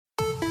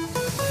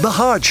The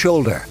Hard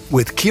Shoulder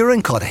with Kieran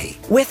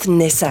with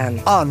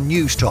Nissan on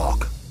News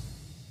Talk.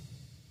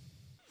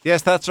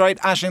 Yes, that's right.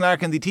 Aisling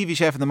Larkin, the TV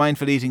chef and the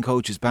mindful eating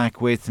coach, is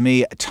back with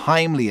me.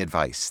 Timely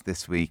advice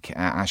this week,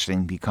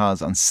 Aisling,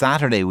 because on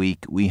Saturday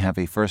week we have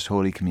a First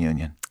Holy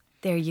Communion.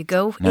 There you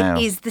go. Now,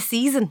 it is the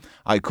season.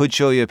 I could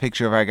show you a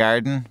picture of our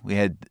garden. We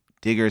had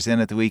diggers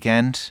in at the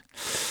weekend,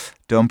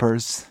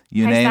 dumpers,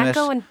 you How's name that it.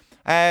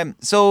 going?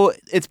 So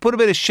it's put a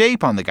bit of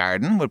shape on the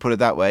garden, we'll put it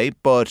that way,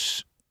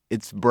 but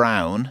it's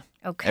brown.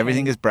 Okay.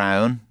 Everything is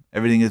brown.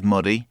 Everything is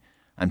muddy.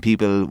 And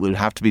people will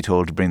have to be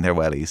told to bring their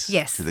wellies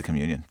to the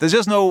communion. There's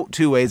just no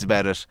two ways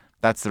about it.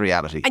 That's the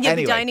reality. And you'll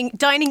be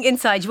dining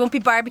inside. You won't be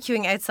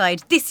barbecuing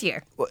outside this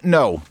year.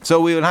 No. So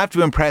we will have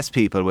to impress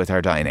people with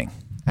our dining.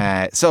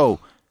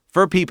 So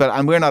for people,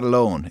 and we're not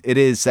alone, it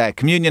is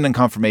communion and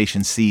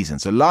confirmation season.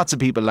 So lots of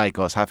people like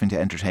us having to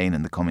entertain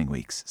in the coming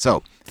weeks.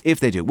 So if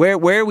they do,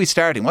 where are we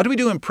starting? What do we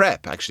do in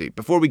prep, actually,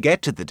 before we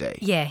get to the day?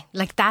 Yeah,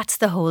 like that's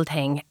the whole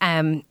thing.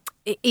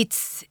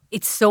 It's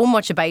so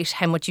much about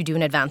how much you do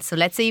in advance. So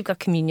let's say you've got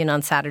communion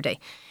on Saturday.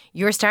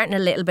 You're starting a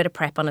little bit of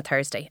prep on a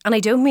Thursday. And I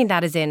don't mean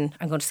that as in,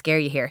 I'm going to scare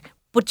you here,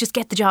 but just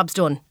get the jobs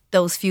done,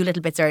 those few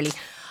little bits early.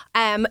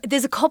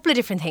 There's a couple of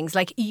different things.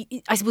 Like,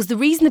 I suppose the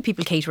reason that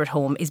people cater at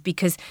home is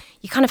because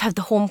you kind of have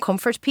the home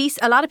comfort piece.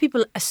 A lot of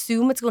people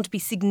assume it's going to be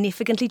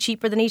significantly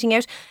cheaper than eating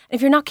out. And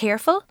if you're not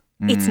careful,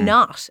 it's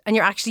not. And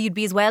you'd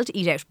be as well to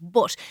eat out.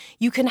 But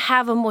you can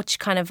have a much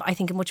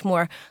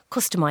more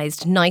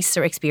customised,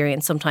 nicer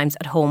experience sometimes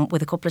at home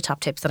with a couple of top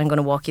tips that I'm going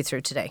to walk you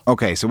through today.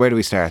 Okay, so where do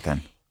we start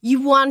then?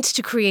 You want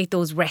to create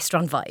those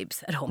restaurant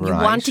vibes at home. Right.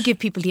 You want to give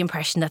people the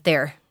impression that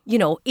they're,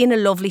 in a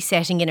lovely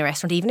setting in a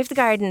restaurant, even if the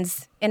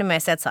garden's in a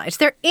mess outside.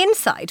 They're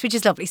inside, which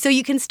is lovely. So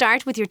you can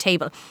start with your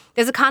table.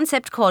 There's a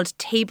concept called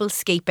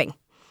tablescaping.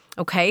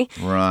 Okay?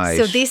 Right.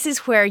 So this is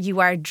where you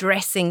are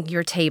dressing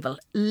your table.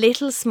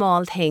 Little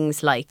small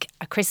things like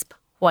a crisp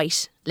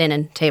white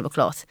linen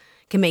tablecloth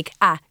can make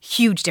a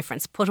huge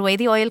difference. Put away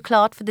the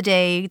oilcloth for the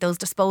day. Those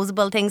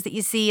disposable things that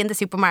you see in the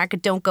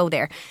supermarket, don't go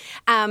there.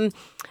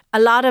 A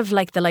lot of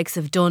like the likes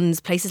of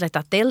Dunn's, places like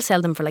that, they'll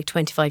sell them for like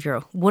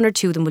 €25. One or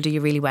two of them will do you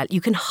really well.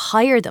 You can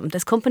hire them.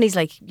 There's companies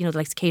like, the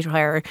likes of Cater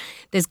Hire.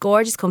 There's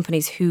gorgeous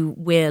companies who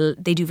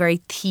they do very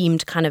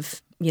themed kind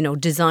of,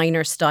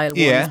 designer style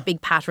ones, big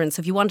patterns.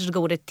 So if you wanted to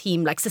go with a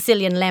theme like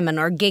Sicilian lemon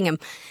or gingham,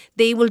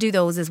 they will do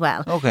those as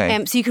well.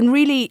 Okay. So you can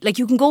really,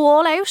 you can go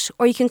all out,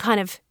 or you can kind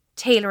of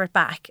tailor it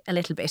back a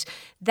little bit.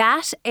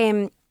 That,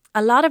 a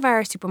lot of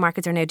our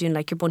supermarkets are now doing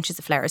like your bunches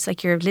of flowers,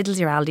 like your Lidl's,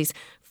 your Aldi's,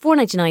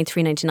 $4.99,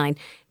 $3.99.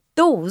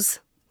 Those,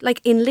 like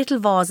in little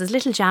vases,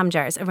 little jam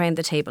jars around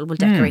the table, will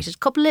decorate it. A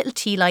couple little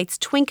tea lights,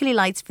 twinkly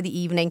lights for the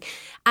evening.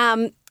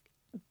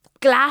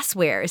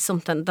 Glassware is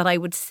something that I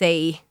would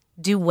say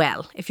do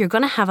well. If you're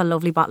going to have a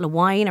lovely bottle of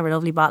wine or a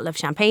lovely bottle of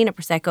champagne or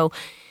Prosecco,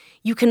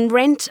 you can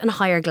rent and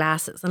hire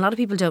glasses. And a lot of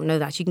people don't know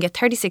that. You can get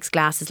 36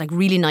 glasses, like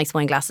really nice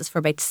wine glasses, for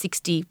about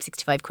 60,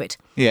 65 quid.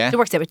 Yeah. So it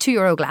works out with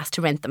 €2 glass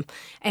to rent them.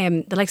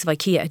 The likes of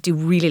IKEA do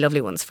really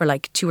lovely ones for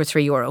like €2 or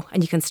 €3,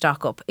 and you can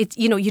stock up. It's,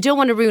 you don't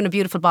want to ruin a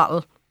beautiful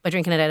bottle by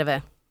drinking it out of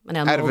an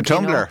Out of a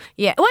tumbler?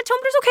 Yeah. Well, a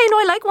tumbler's okay. No,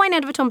 I like wine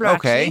out of a tumbler,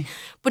 actually.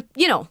 But,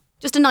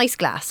 just a nice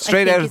glass.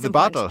 Straight out of the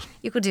bottle.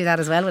 You could do that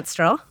as well with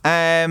straw.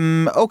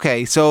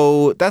 Okay,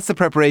 so that's the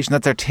preparation.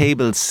 That's our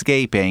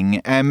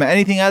tablescaping.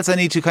 Anything else I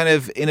need to kind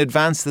of, in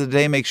advance of the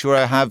day, make sure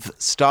I have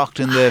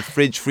stocked in the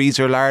fridge,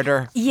 freezer,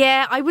 larder?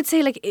 Yeah, I would say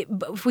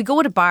if we go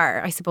at a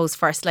bar, I suppose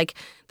first, like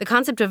the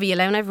concept of, are you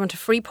allowing everyone to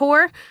free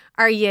pour?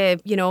 Are you,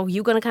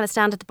 you going to kind of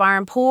stand at the bar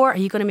and pour? Are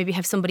you going to maybe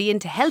have somebody in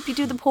to help you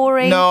do the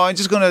pouring? No, I'm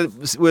just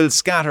we'll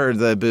scatter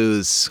the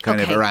booze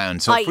kind of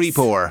around. So ice. Free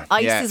pour.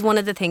 Ice is one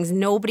of the things.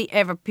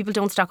 People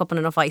don't stock up on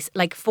enough ice.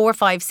 Like 4,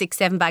 5, 6,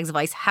 7 bags of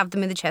ice, have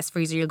them in the chest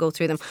freezer, you'll go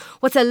through them.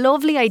 What's a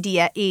lovely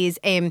idea is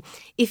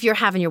if you're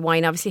having your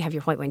wine, obviously have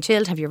your white wine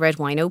chilled, have your red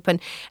wine open,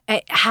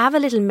 have a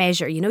little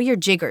measure, your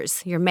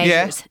jiggers, your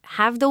measures.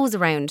 Have those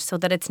around so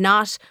that it's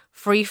not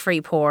free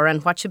pour,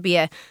 and what should be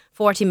a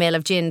 40 ml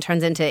of gin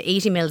turns into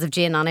 80 mls of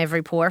gin on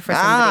every pour for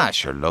somebody.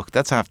 Sure, look,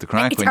 that's half the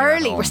crack. It's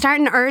early. We're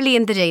starting early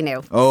in the day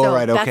now. Oh, so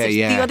right, okay,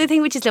 yeah. The other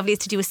thing which is lovely is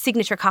to do a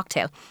signature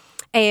cocktail.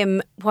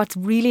 What's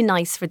really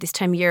nice for this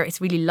time of year, it's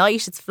really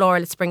light, it's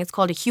floral, it's spring. It's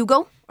called a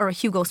Hugo, or a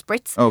Hugo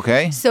Spritz.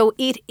 Okay. So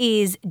it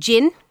is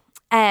gin,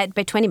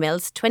 about 20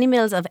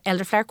 mils of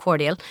elderflower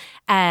cordial.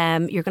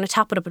 You're going to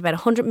top it up with about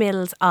 100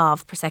 mils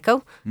of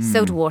Prosecco,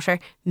 soda water,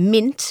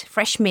 mint,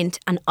 fresh mint,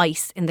 and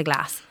ice in the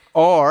glass.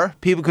 Or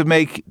people could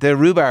make the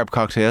rhubarb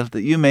cocktail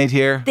that you made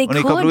here only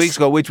a couple of weeks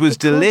ago, which was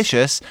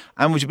delicious.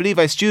 And would you believe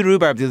I stewed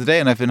rhubarb the other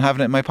day, and I've been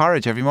having it in my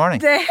porridge every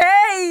morning.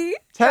 Hey!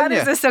 That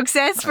is a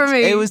success for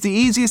me. It was the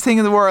easiest thing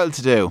in the world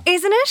to do.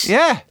 Isn't it?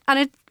 Yeah. And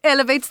it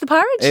elevates the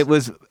porridge. It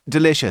was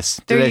delicious.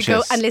 There you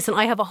go. And listen,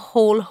 I have a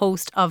whole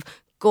host of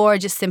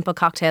gorgeous simple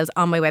cocktails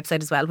on my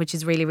website as well, which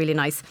is really, really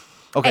nice.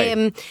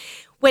 Okay.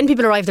 When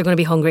people arrive, they're going to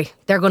be hungry.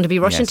 They're going to be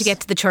rushing Yes. to get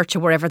to the church or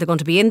wherever. They're going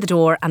to be in the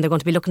door and they're going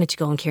to be looking at you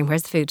going, Kieran,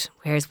 where's the food?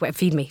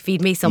 Feed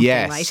me something,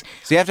 Yes. right?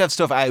 So you have to have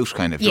stuff out,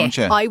 kind of, don't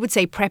you? I would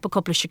say prep a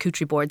couple of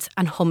charcuterie boards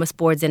and hummus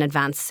boards in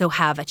advance. So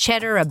have a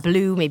cheddar, a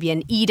blue, maybe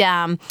an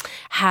Edam,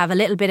 have a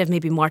little bit of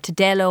maybe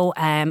mortadelo,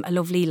 a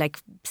lovely like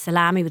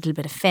salami with a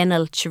little bit of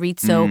fennel,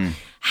 chorizo,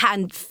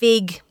 and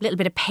fig, a little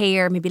bit of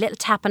pear, maybe a little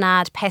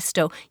tapenade,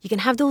 pesto. You can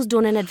have those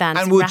done in advance.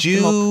 And would wrap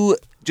them up. you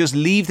just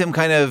leave them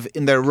kind of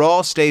in their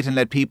raw state and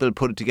let people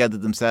put it together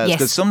themselves? Yes.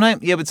 Because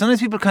sometimes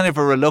people kind of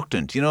are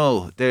reluctant, I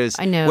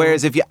know.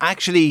 Whereas if you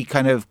actually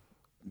kind of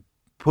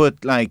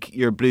put like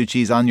your blue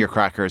cheese on your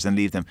crackers and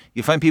leave them,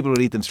 you find people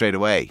will eat them straight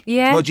away.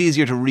 Yeah. It's much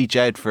easier to reach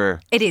out for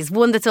It is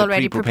one that's the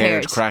already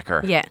pre-prepared prepared.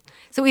 cracker. Yeah.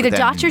 So either But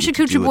then dot your you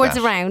could do charcuterie with boards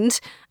that. around.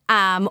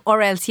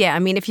 Or else, I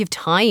mean, if you've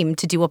time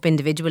to do up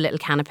individual little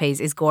canapes,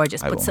 is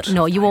gorgeous. But won't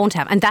no, have you time. won't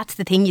have. And that's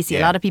the thing, you see, a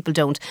Yeah. lot of people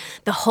don't.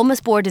 The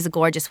hummus board is a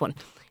gorgeous one.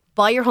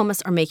 Buy your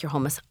hummus or make your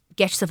hummus.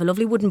 Get yourself a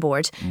lovely wooden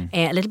board,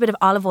 a little bit of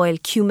olive oil,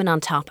 cumin on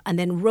top, and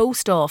then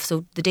roast off.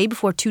 So the day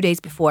before, 2 days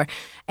before,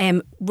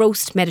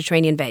 roast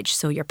Mediterranean veg.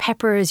 So your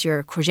peppers,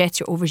 your courgettes,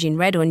 your aubergine,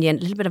 red onion,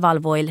 a little bit of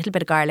olive oil, a little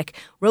bit of garlic.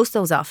 Roast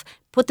those off.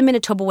 Put them in a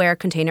Tupperware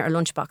container or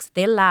lunchbox.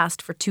 They'll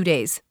last for 2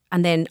 days.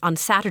 And then on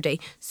Saturday,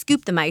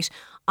 scoop them out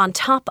on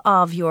top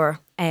of your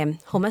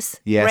hummus.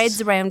 Yes.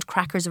 Breads around,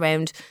 crackers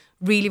around.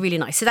 Really, really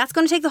nice. So that's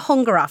going to take the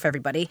hunger off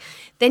everybody.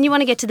 Then you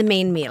want to get to the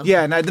main meal.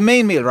 Yeah, now the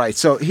main meal, right.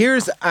 So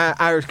here's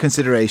our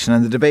consideration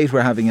and the debate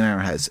we're having in our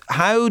house.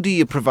 How do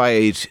you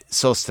provide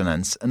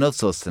enough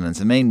sustenance,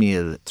 a main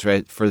meal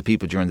for the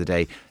people during the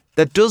day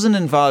that doesn't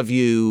involve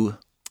you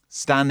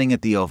standing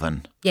at the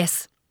oven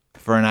Yes.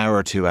 for an hour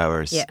or 2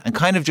 hours Yeah. and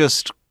kind of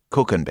just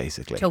cooking,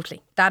 basically?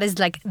 Totally. That is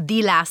like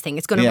the last thing.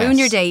 It's going to Yes. ruin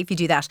your day if you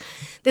do that.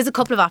 There's a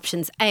couple of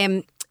options.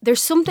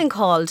 There's something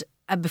called,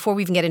 before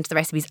we even get into the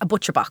recipes, a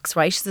butcher box,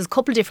 right? So there's a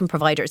couple of different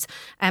providers.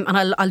 And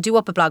I'll do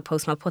up a blog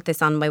post and I'll put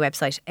this on my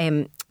website,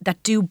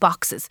 that do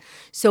boxes.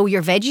 So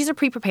your veggies are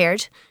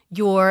pre-prepared.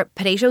 Your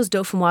potatoes,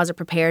 dauphinoise are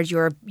prepared.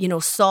 Your,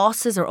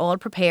 sauces are all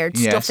prepared.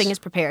 Yes. Stuffing is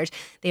prepared.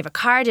 They have a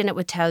card in it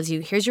which tells you,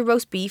 here's your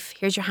roast beef,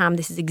 here's your ham.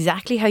 This is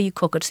exactly how you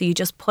cook it. So you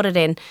just put it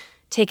in,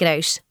 take it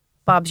out.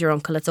 Bob's your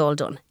uncle, it's all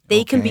done.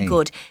 They can be Okay.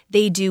 good.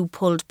 They do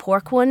pulled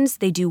pork ones.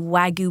 They do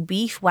Wagyu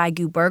beef,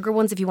 Wagyu burger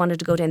ones if you wanted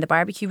to go down the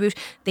barbecue route.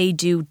 They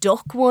do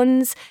duck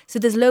ones. So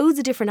there's loads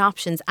of different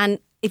options. And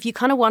if you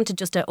kind of wanted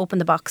just a open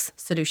the box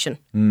solution,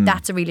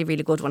 that's a really,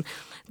 really good one.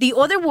 The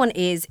other one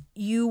is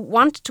you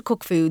want to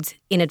cook foods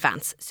in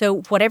advance.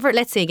 So whatever,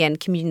 let's say again,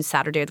 communion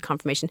Saturday or the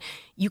confirmation,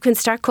 you can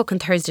start cooking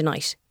Thursday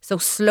night. So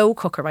slow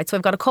cooker, right? So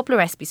I've got a couple of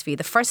recipes for you.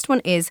 The first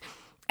one is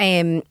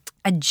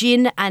a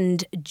gin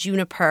and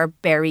juniper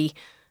berry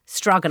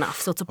stroganoff.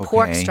 So it's a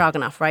pork Okay.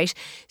 stroganoff, right?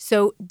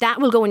 So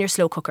that will go in your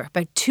slow cooker.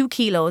 About 2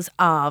 kilos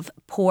of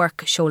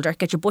pork shoulder.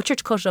 Get your butcher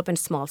to cut it up in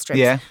small strips.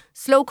 Yeah.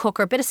 Slow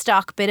cooker, bit of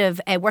stock, bit of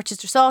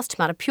Worcester sauce,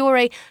 tomato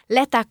puree.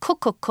 Let that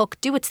cook,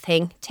 do its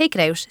thing. Take it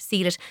out,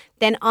 seal it.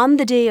 Then on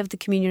the day of the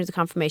communion or the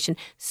confirmation,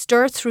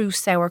 stir through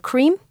sour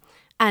cream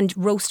and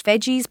roast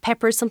veggies,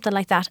 peppers, something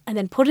like that, and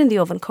then put it in the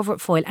oven, cover it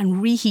with foil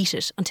and reheat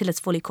it until it's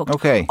fully cooked.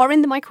 Okay. Or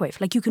in the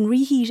microwave. Like you can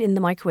reheat in the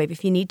microwave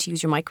if you need to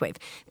use your microwave.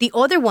 The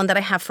other one that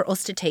I have for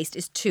us to taste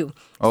is 2.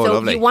 Oh, so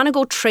lovely. you want to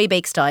go tray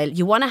bake style.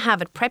 You want to have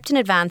it prepped in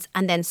advance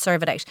and then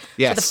serve it out.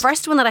 Yes. So the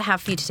first one that I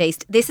have for you to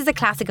taste, this is a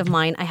classic of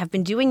mine. I have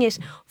been doing it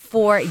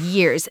for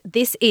years.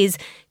 This is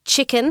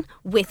chicken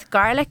with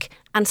garlic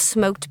and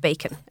smoked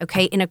bacon,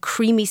 okay, in a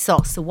creamy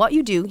sauce. So what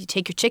you do, you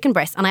take your chicken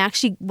breast, and I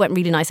actually went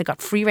really nice. I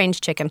got free range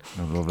chicken.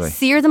 lovely.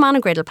 Sear them on a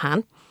griddle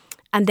pan.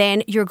 And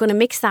then you're going to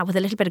mix that with a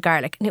little bit of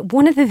garlic. Now,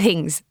 one of the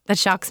things that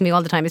shocks me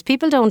all the time is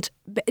people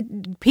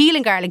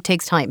peeling garlic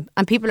takes time.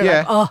 And people are Yeah.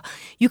 like, oh,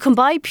 you can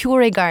buy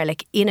puree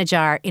garlic in a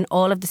jar in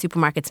all of the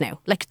supermarkets now.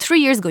 Like 3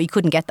 years ago, you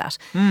couldn't get that.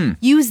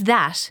 Use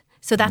that.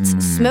 So that's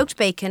smoked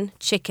bacon,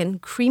 chicken,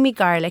 creamy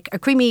garlic, or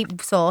creamy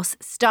sauce,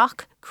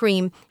 stock,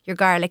 cream, your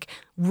garlic,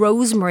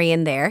 rosemary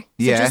in there. So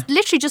Yeah. just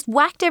literally just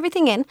whacked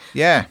everything in.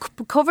 Yeah.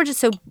 Covered it,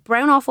 so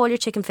brown off all your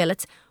chicken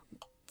fillets.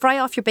 Fry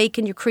off your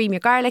bacon, your cream, your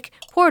garlic,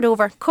 pour it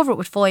over, cover it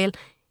with foil,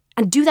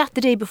 and do that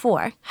the day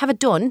before. Have it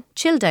done,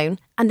 chill down,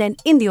 and then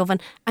in the oven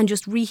and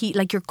just reheat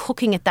like you're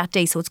cooking it that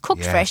day. So it's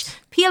cooked Yes. fresh,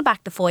 peel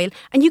back the foil,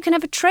 and you can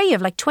have a tray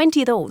of like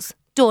 20 of those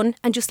done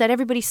and just let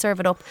everybody serve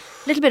it up.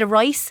 A little bit of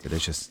rice,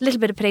 Delicious. a little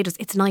bit of potatoes.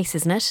 It's nice,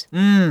 isn't it?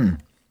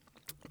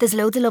 There's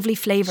loads of lovely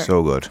flavour.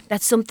 So good.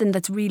 That's something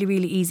that's really,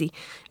 really easy.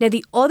 Now,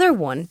 the other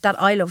one that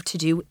I love to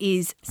do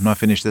is... I'm not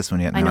finished this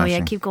one yet. I no, know, yeah,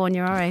 Aisling. keep going,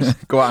 you're all right.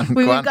 Go on.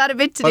 We've go on. got a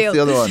bit to What's do. the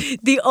other one?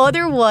 The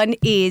other one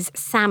is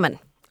salmon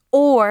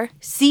or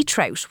sea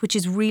trout, which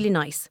is really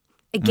nice.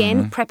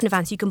 Again, prep in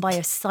advance. You can buy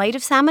a side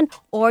of salmon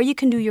or you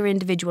can do your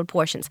individual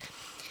portions.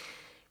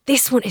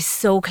 This one is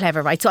so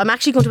clever, right? So I'm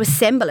actually going to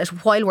assemble it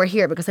while we're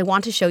here because I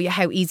want to show you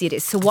how easy it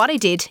is. So what I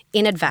did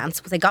in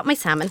advance was I got my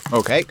salmon,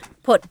 Okay.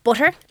 put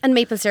butter and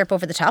maple syrup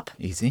over the top,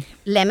 Easy.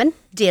 lemon,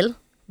 dill,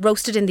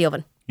 roasted in the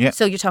oven. Yeah.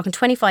 So you're talking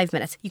 25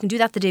 minutes. You can do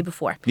that the day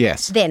before.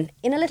 Yes. Then,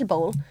 in a little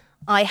bowl,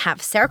 I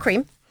have sour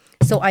cream,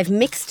 So I've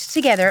mixed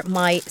together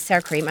my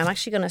sour cream. I'm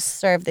actually going to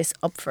serve this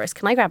up first.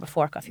 Can I grab a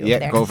fork off you over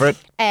there? Yeah, go for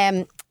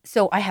it.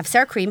 So I have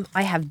sour cream,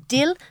 I have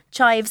dill,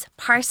 chives,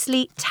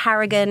 parsley,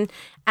 tarragon,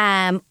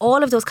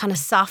 all of those kind of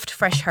soft,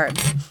 fresh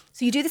herbs.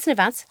 So you do this in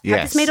advance. Have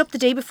Yes. this made up the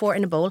day before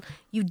in a bowl.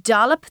 You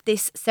dollop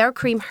this sour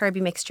cream herby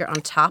mixture on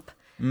top.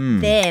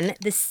 Then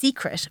the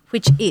secret,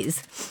 which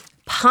is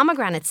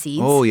pomegranate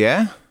seeds Oh,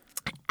 yeah?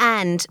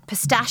 and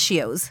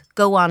pistachios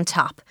go on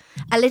top.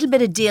 A little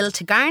bit of dill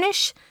to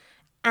garnish.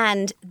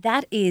 And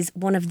that is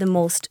one of the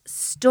most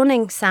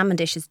stunning salmon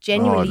dishes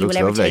genuinely you will looks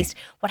ever lovely. taste.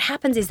 What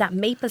happens is that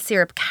maple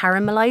syrup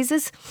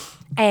caramelizes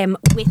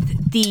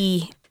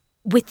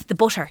with the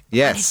butter.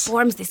 Yes. And it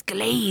forms this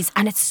glaze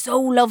and it's so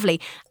lovely.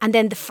 And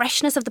then the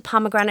freshness of the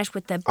pomegranate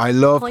with the I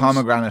love punch.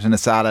 pomegranate in a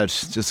salad.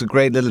 Just a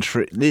great little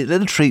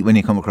treat when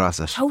you come across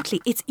it.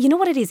 Totally. It's, you know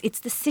what it is? It's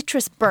the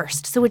citrus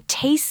burst. So it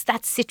tastes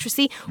that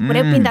citrusy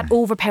without being that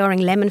overpowering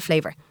lemon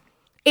flavour.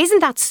 Isn't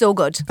that so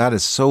good? That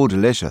is so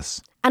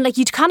delicious. And like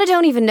you kind of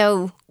don't even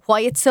know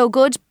why it's so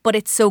good, but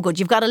it's so good.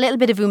 You've got a little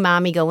bit of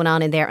umami going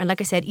on in there. And like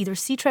I said, either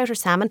sea trout or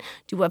salmon,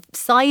 do a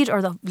side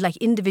or the like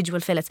individual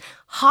fillets,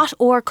 hot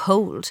or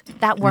cold.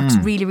 That works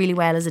really, really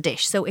well as a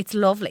dish. So it's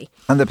lovely.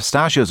 And the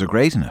pistachios are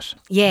great in it.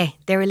 Yeah,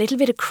 they're a little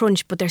bit of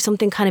crunch, but there's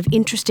something kind of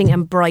interesting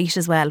and bright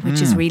as well,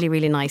 which is really,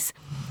 really nice.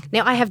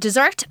 Now I have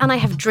dessert and I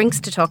have drinks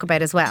to talk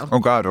about as well. Oh,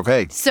 God,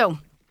 okay. So,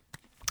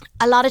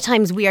 a lot of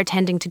times we are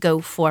tending to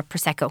go for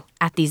Prosecco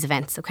at these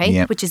events, okay?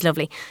 Yeah. Which is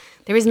lovely.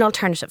 There is an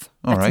alternative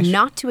All that's right.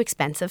 not too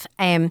expensive.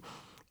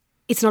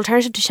 It's an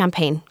alternative to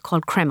champagne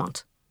called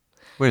Cremant.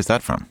 Where's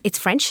that from? It's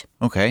French.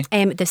 Okay.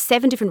 There's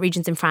 7 different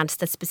regions in France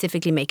that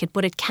specifically make it,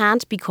 but it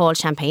can't be called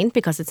champagne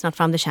because it's not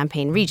from the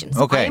Champagne region.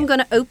 So Okay. I am going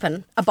to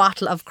open a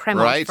bottle of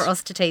Cremant Right. for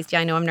us to taste. Yeah,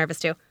 I know, I'm nervous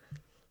too.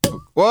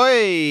 Why?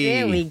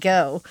 There we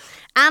go.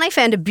 And I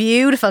found a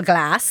beautiful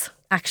glass,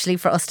 actually,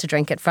 for us to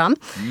drink it from.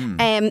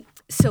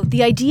 So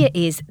the idea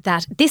is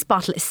that this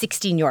bottle is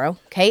 €16,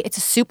 okay? It's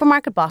a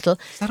supermarket bottle.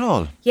 Is that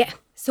all? Yeah.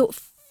 So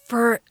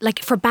for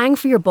bang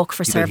for your buck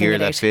for You can serving hear it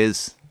that out.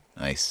 fizz.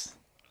 Nice.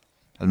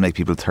 That'll make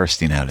people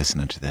thirsty now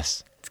listening to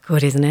this. It's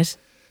good, isn't it?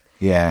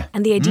 Yeah.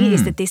 And the idea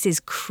is that this is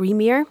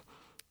creamier.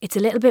 It's a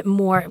little bit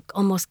more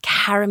almost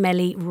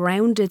caramelly,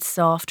 rounded,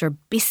 soft or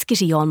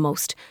biscuity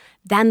almost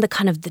than the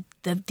kind of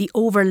the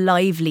over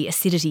lively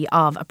acidity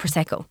of a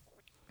Prosecco.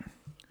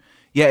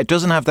 Yeah, it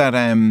doesn't have that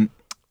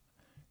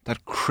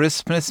that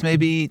crispness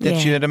maybe that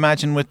Yeah. you'd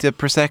imagine with the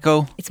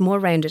Prosecco. It's more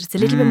rounded. It's a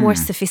little bit more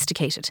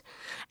sophisticated.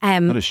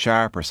 Not as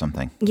sharp or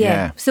something.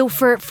 Yeah. So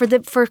for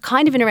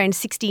kind of in around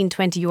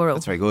 €16-20,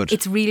 That's very good.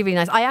 It's really, really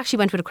nice. I actually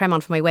went with a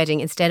Cremant for my wedding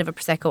instead of a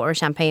Prosecco or a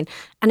champagne,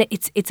 and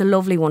it's a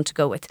lovely one to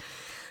go with.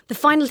 The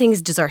final thing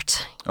is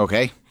dessert.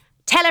 Okay.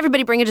 Tell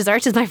everybody bring a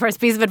dessert is my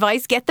first piece of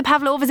advice. Get the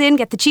pavlovas in,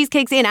 get the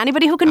cheesecakes in.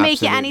 Anybody who can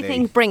make you Absolutely.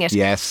 anything, bring it.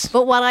 Yes.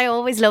 But what I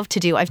always love to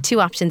do, I have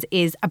 2 options,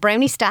 is a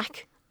brownie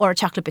stack or a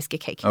chocolate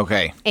biscuit cake.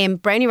 Okay.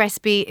 Brownie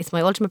recipe, it's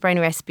my ultimate brownie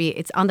recipe.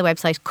 It's on the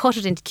website, cut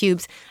it into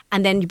cubes,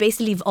 and then you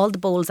basically leave all the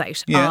bowls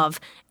out Yeah. of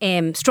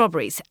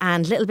strawberries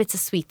and little bits of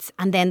sweets,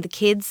 and then the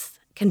kids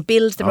can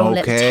build their own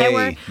little Okay,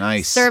 tower,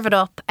 nice. serve it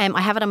up. I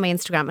have it on my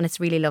Instagram and it's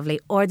really lovely.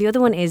 Or the other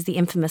one is the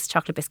infamous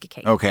chocolate biscuit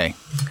cake. Okay.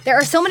 There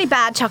are so many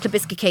bad chocolate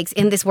biscuit cakes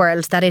in this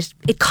world that it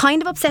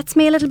kind of upsets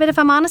me a little bit, if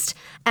I'm honest.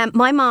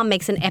 My mom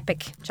makes an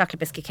epic chocolate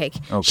biscuit cake.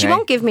 Okay. She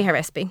won't give me her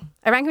recipe.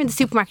 I rang her in the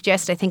supermarket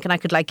yesterday thinking I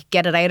could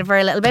get it out of her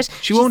a little bit.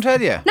 She won't tell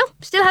you? No,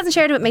 still hasn't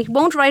shared it with me.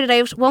 Won't write it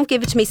out, won't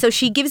give it to me. So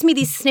she gives me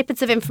these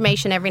snippets of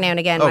information every now and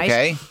again, right?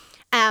 Okay.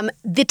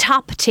 The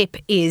top tip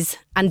is,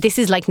 and this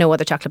is like no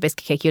other chocolate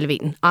biscuit cake you'll have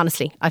eaten,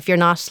 honestly. If you're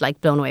not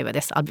blown away by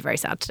this, I'll be very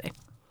sad today.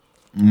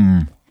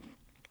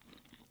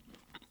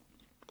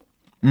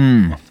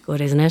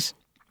 Good, isn't it?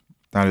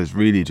 That is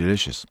really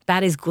delicious.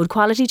 That is good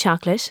quality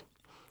chocolate.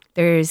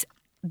 There's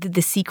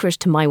the secret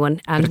to my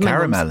one. And Bit of my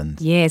mum's. caramel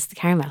and- Yes, the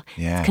caramel.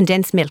 Yeah. It's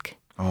condensed milk.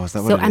 Oh, is that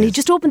So, what it and you is?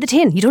 just open the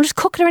tin. You don't just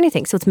cook it or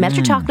anything. So it's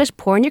melted chocolate,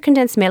 pour in your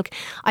condensed milk.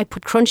 I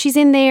put crunchies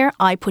in there.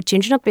 I put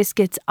ginger nut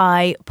biscuits.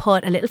 I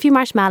put a little few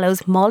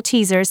marshmallows,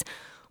 Maltesers,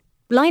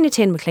 line a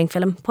tin with cling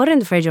film, put it in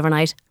the fridge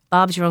overnight.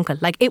 Bob's your uncle.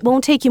 It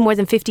won't take you more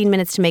than 15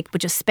 minutes to make, but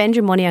just spend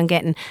your money on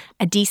getting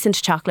a decent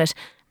chocolate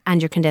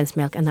and your condensed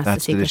milk, and that's the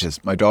That's secret.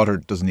 delicious. My daughter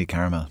doesn't eat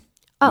caramel.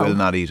 Oh. Will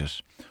not eat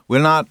it.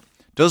 Will not.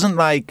 Doesn't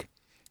like.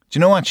 Do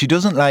you know what? She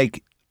doesn't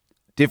like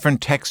different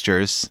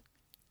textures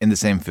in the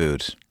same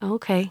food.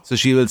 Okay. So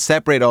she will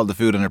separate all the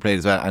food on her plate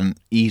as well and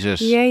eat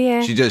it. Yeah,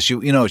 yeah. She does.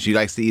 She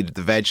likes to eat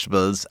the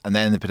vegetables and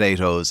then the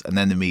potatoes and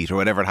then the meat or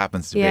whatever it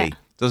happens to Yeah. be.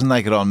 Doesn't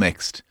like it all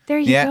mixed. There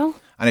you go.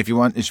 And if she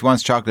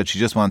wants chocolate, she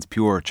just wants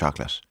pure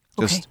chocolate.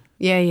 Just Okay.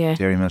 Yeah, yeah.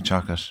 dairy milk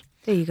chocolate.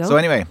 There you go. So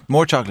anyway,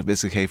 more chocolate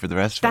biscuit cake for the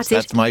rest of us. That's it.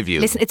 That's my view.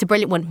 Listen, it's a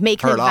brilliant one. Make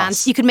it in Her advance.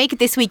 loss. You can make it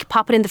this week,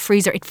 pop it in the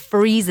freezer. It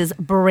freezes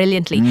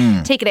brilliantly.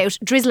 Take it out,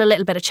 drizzle a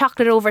little bit of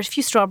chocolate over it, a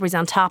few strawberries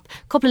on top,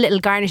 a couple of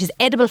little garnishes.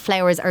 Edible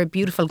flowers are a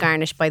beautiful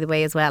garnish, by the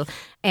way, as well.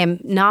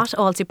 Not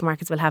all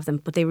supermarkets will have them,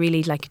 but they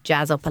really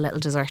jazz up a little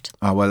dessert.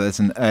 Oh, well,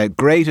 listen,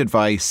 great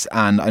advice,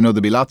 and I know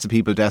there'll be lots of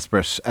people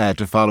desperate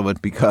to follow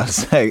it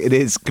because it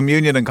is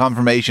communion and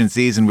confirmation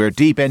season. We're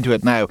deep into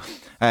it now.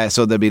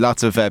 So there'll be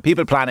lots of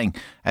people planning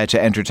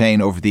to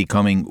entertain over the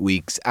coming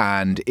weeks.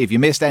 And if you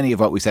missed any of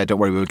what we said, don't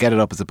worry, we'll get it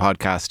up as a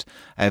podcast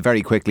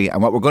very quickly.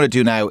 And what we're going to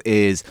do now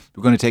is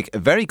we're going to take a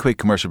very quick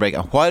commercial break.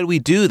 And while we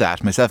do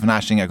that, myself and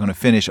Aisling are going to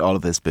finish all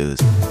of this booze.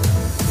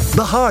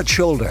 The Hard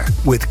Shoulder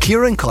with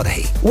Kieran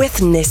Cuddihy. With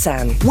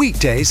Nissan.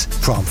 Weekdays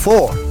from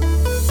 4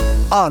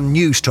 on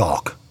News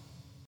Talk.